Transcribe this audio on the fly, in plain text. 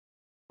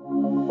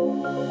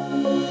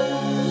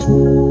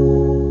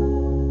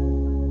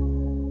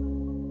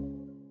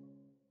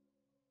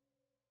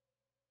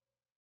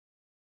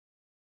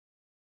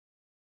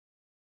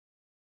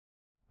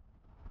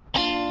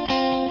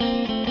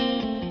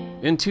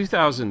In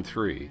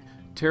 2003,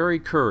 Terry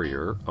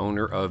Currier,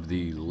 owner of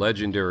the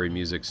legendary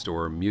music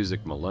store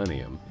Music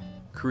Millennium,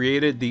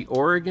 created the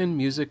Oregon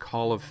Music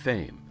Hall of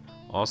Fame,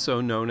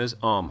 also known as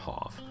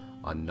OMHOF,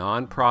 a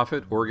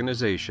nonprofit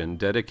organization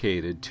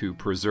dedicated to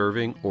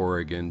preserving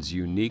Oregon's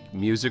unique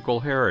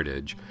musical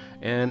heritage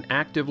and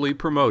actively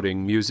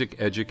promoting music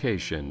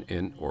education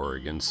in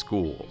Oregon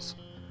schools.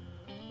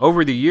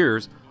 Over the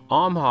years,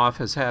 OMHOF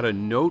has had a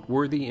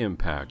noteworthy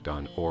impact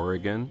on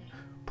Oregon,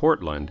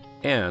 Portland,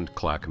 and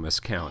Clackamas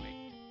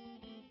County.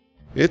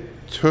 It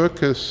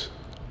took us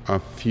a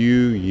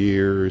few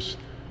years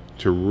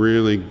to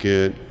really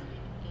get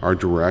our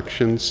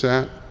direction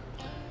set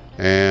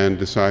and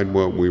decide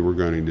what we were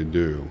going to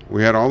do.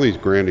 We had all these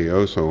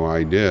grandiose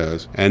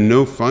ideas and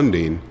no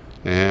funding,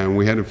 and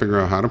we had to figure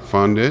out how to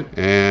fund it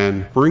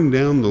and bring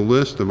down the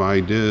list of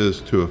ideas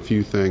to a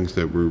few things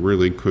that we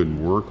really could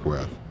work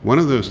with. One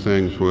of those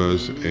things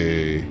was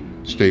a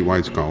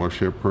statewide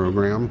scholarship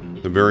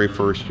program. The very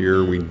first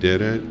year we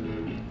did it,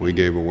 we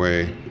gave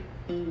away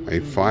a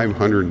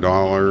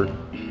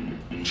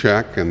 $500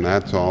 check, and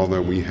that's all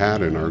that we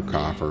had in our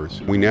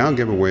coffers. We now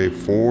give away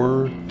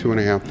 4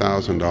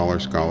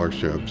 $2,500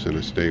 scholarships in a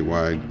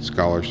statewide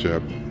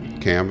scholarship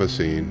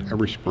canvassing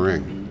every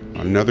spring.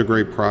 Another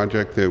great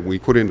project that we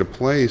put into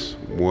place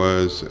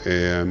was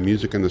a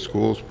Music in the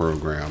Schools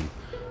program,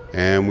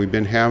 and we've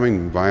been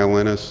having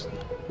violinist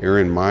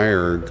Aaron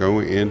Meyer go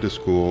into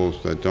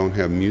schools that don't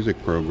have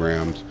music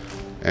programs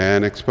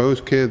and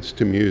expose kids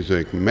to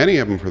music, many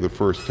of them for the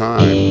first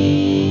time.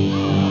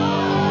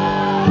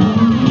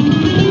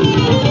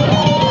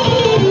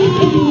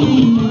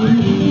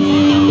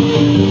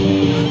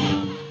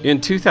 In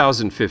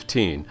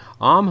 2015,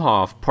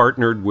 OMHOF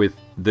partnered with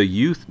the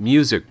Youth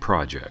Music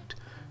Project.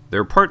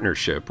 Their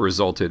partnership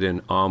resulted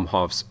in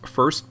OMHOF's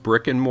first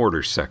brick and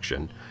mortar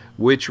section,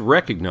 which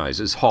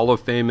recognizes Hall of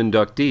Fame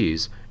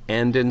inductees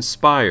and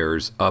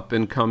inspires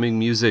up-and-coming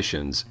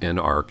musicians in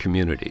our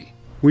community.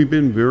 We've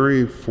been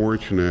very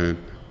fortunate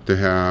to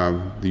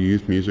have the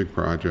Youth Music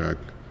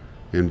Project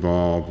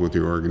involved with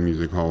the Oregon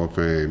Music Hall of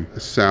Fame.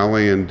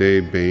 Sally and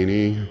Dave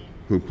Bainey,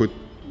 who put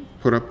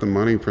up the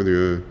money for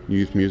the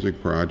Youth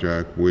Music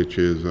Project, which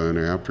is an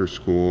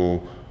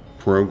after-school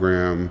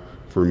program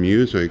for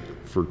music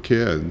for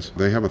kids.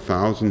 They have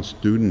 1,000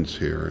 students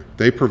here.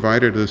 They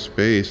provided a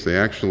space. They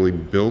actually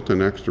built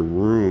an extra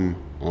room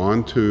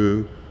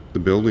onto the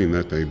building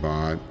that they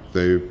bought.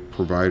 They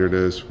provided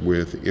us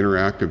with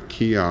interactive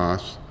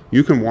kiosks.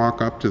 You can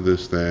walk up to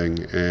this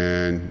thing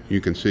and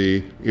you can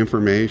see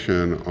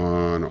information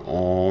on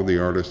all the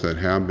artists that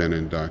have been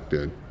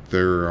inducted.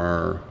 There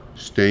are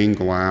stained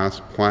glass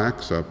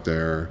plaques up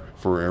there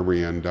for every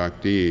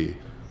inductee.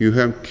 You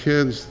have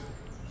kids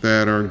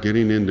that are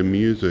getting into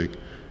music,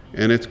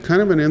 and it's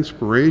kind of an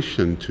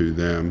inspiration to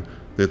them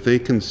that they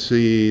can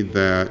see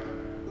that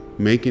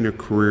making a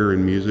career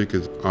in music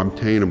is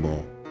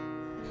obtainable.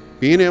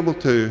 Being able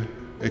to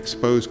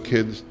expose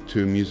kids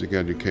to music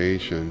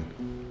education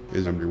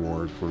is a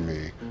reward for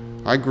me.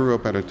 I grew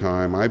up at a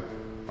time,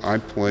 I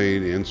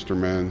played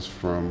instruments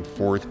from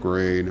 4th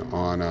grade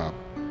on up,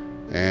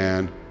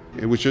 and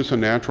it was just a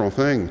natural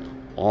thing.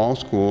 All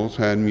schools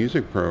had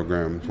music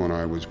programs when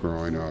I was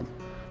growing up.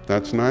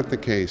 That's not the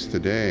case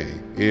today.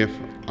 If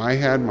I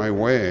had my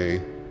way,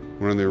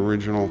 one of the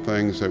original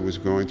things that was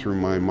going through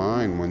my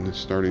mind when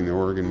starting the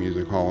Oregon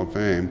Music Hall of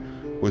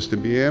Fame was to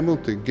be able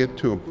to get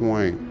to a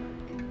point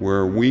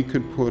where we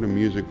could put a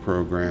music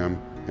program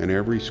in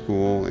every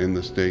school in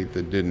the state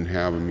that didn't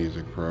have a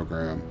music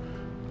program.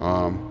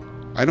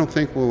 I don't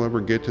think we'll ever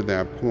get to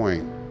that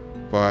point,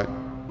 but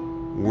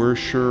we're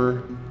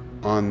sure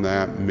on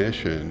that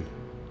mission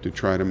to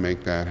try to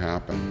make that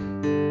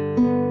happen.